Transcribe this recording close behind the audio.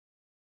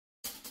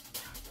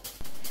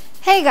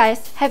Hey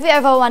guys, have you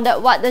ever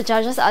wondered what the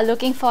judges are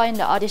looking for in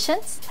the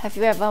auditions? Have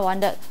you ever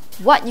wondered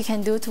what you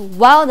can do to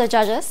wow the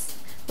judges?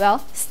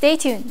 Well, stay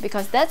tuned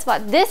because that's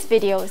what this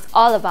video is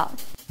all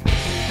about.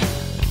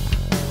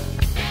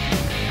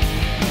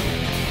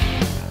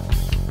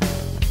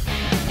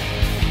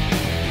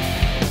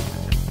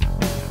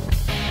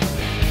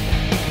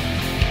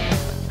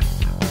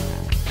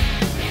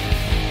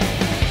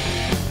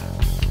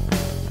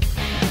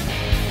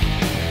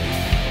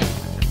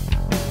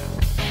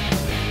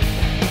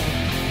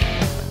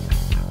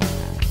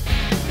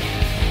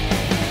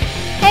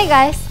 Hey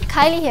guys,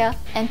 Kylie here,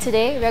 and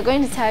today we're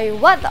going to tell you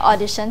what the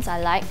auditions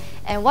are like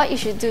and what you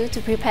should do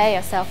to prepare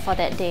yourself for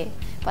that day.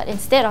 But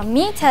instead of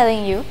me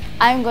telling you,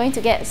 I'm going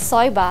to get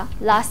Soibah,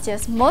 last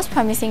year's Most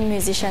Promising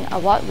Musician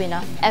Award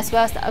winner, as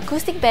well as the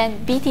acoustic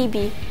band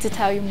BTB to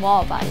tell you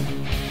more about it.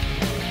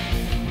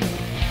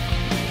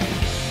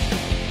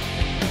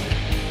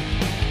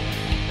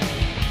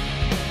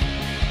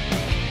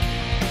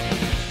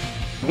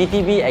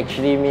 BTB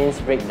actually means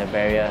break the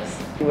barriers.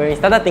 When we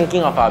started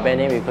thinking of our band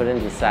name, we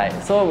couldn't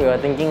decide. So we were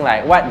thinking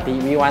like, what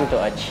did we want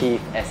to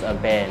achieve as a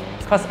band?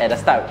 Because at the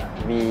start,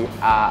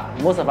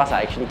 most of us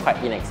are actually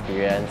quite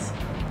inexperienced.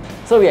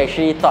 So we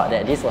actually thought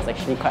that this was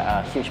actually quite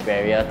a huge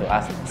barrier to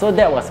us. So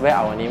that was where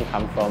our name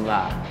come from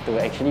to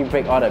actually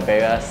break all the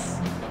barriers,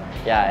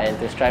 and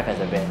to strive as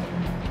a band.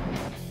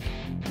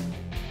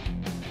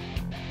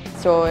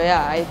 So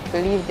yeah, I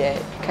believe that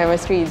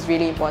chemistry is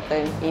really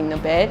important in a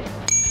band.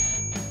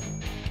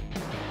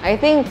 I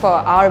think for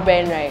our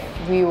band, right,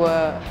 we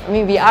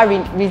are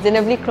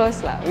reasonably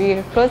close.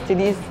 We're close to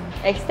this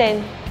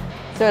extent.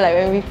 So like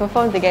when we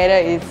perform together,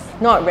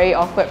 it's not very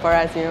awkward for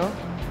us, you know.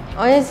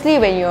 Honestly,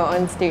 when you're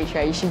on stage,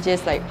 right, you should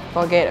just like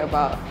forget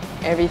about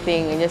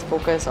everything and just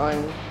focus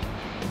on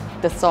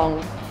the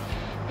song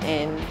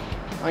and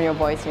on your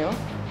voice, you know.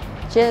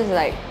 Just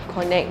like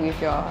connect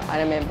with your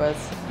other members.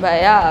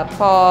 But yeah,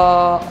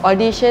 for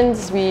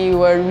auditions, we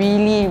were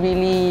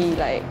really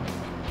like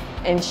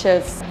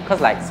anxious. Because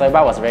like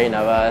Soibah was very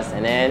nervous,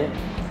 and then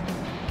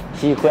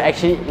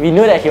we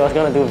knew that he was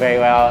going to do very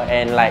well,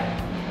 and like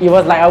it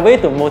was like a way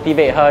to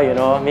motivate her, you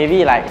know,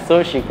 maybe like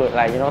so she could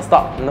like, you know,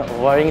 stop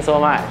worrying so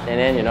much and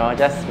then, you know,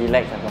 just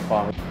relax and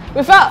perform.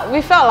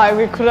 We felt like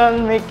we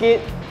couldn't make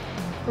it.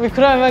 We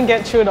couldn't even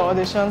get through the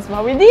auditions,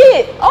 but we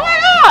did! Oh my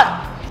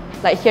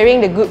god! Like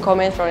hearing the good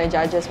comments from the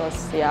judges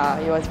was,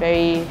 it was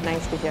very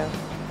nice to hear.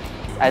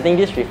 I think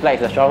this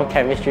reflects the strong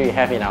chemistry we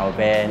have in our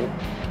band,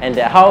 and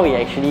that how we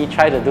actually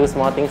try to do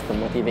small things to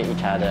motivate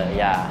each other,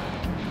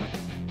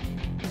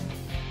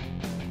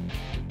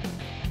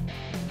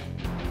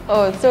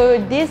 Oh, so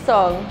this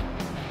song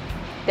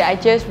that I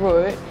just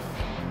wrote,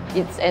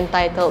 it's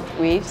entitled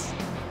Waves.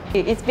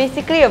 It's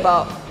basically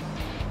about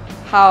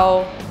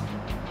how,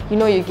 you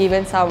know, you've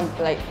given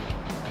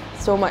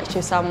so much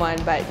to someone,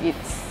 but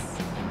it's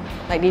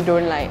like they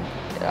don't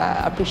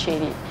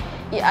appreciate it.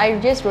 I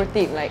just wrote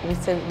it like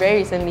very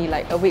recently,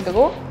 like a week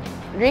ago.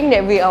 During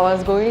that week, I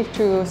was going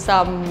through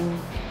some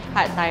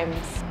hard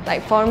times.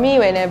 Like for me,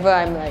 whenever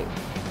I'm like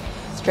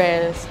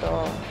stressed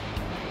or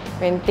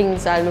when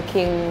things are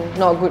looking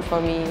not good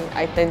for me,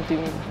 I turn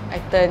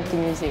to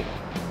music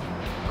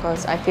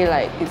because I feel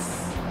like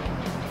it's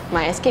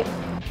my escape.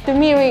 To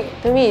me,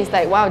 it's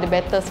like one of the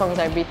better songs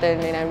I've written,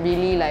 and I'm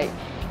really like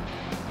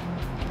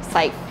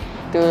psyched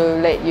to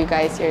let you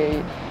guys hear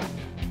it.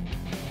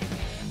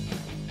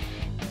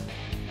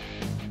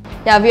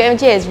 Yeah, VOMG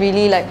has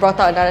really like brought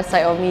out another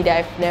side of me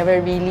that I've never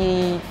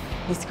really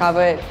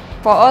discovered.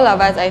 For all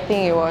of us, I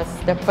think it was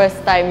the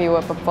first time we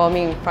were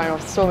performing in front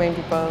of so many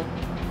people,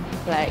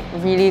 like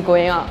really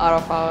going out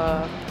of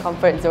our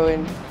comfort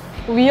zone.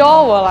 We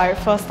all were like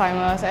first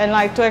timers, and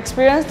like to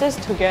experience this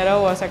together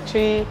was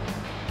actually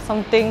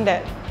something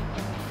that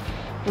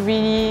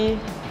really,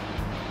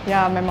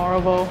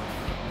 memorable.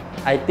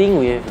 I think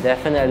we've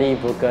definitely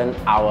broken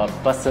our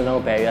personal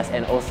barriers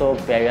and also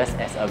barriers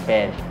as a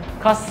band.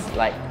 Because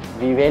like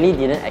we really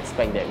didn't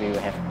expect that we would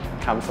have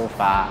come so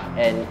far,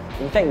 and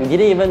in fact we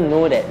didn't even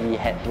know that we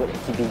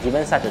would be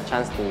given such a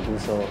chance to do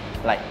so,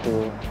 like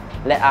to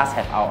let us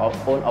have our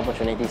own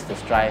opportunities to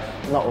strive,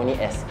 not only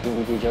as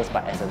individuals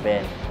but as a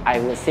band. I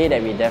would say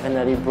that we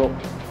definitely broke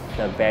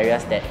the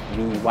barriers that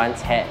we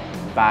once had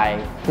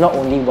by not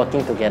only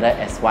working together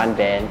as one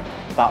band,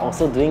 but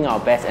also doing our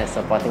best and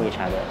supporting each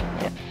other.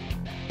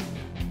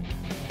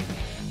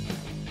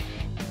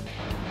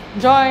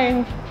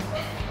 Join!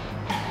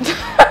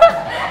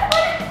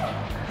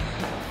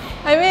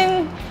 I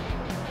mean,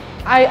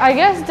 I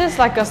guess this is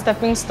like a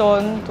stepping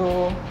stone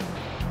to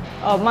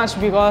a much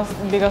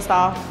bigger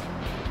stuff.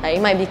 Like,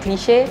 it might be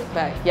cliche,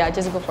 but yeah,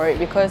 just go for it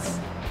because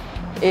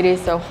it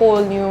is a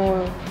whole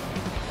new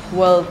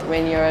world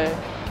when you're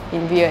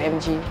in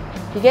VOMG.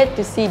 You get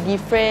to see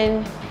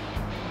different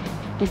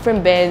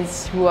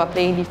bands who are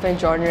playing different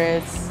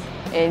genres,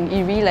 and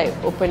it really like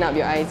open up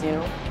your eyes, you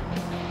know.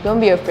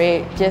 Don't be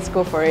afraid, just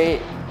go for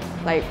it.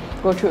 Like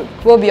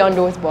go beyond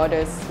those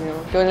borders, you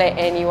know. Don't let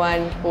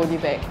anyone hold you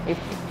back. If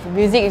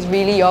music is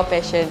really your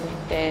passion,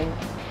 then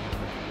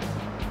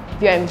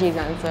VOMG's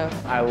answer?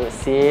 I would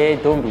say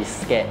don't be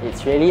scared.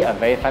 It's really a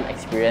very fun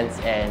experience,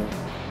 and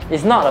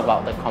it's not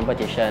about the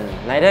competition.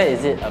 Neither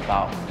is it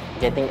about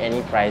getting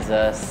any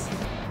prizes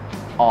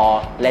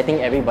or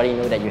letting everybody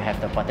know that you have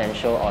the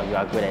potential or you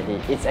are good at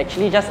it. It's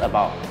actually just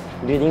about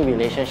building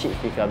relationships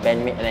with your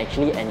bandmate and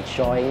actually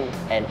enjoying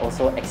and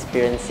also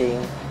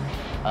experiencing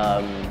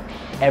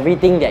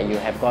everything that you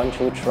have gone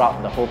through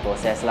throughout the whole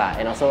process lah.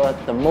 And also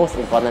the most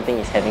important thing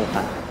is having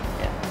fun.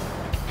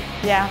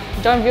 Yeah,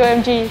 join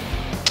VOMG.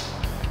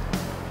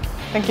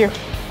 Thank you.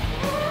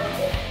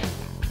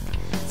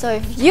 So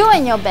if you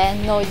and your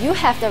band know you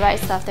have the right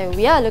stuff that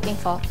we are looking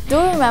for,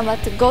 do remember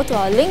to go to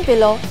our link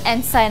below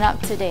and sign up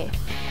today.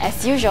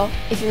 As usual,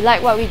 if you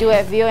like what we do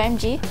at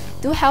VOMG,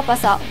 do help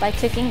us out by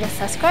clicking the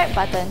subscribe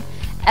button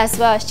as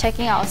well as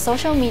checking out our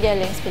social media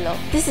links below.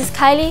 This is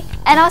Kylie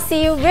and I'll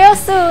see you real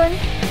soon!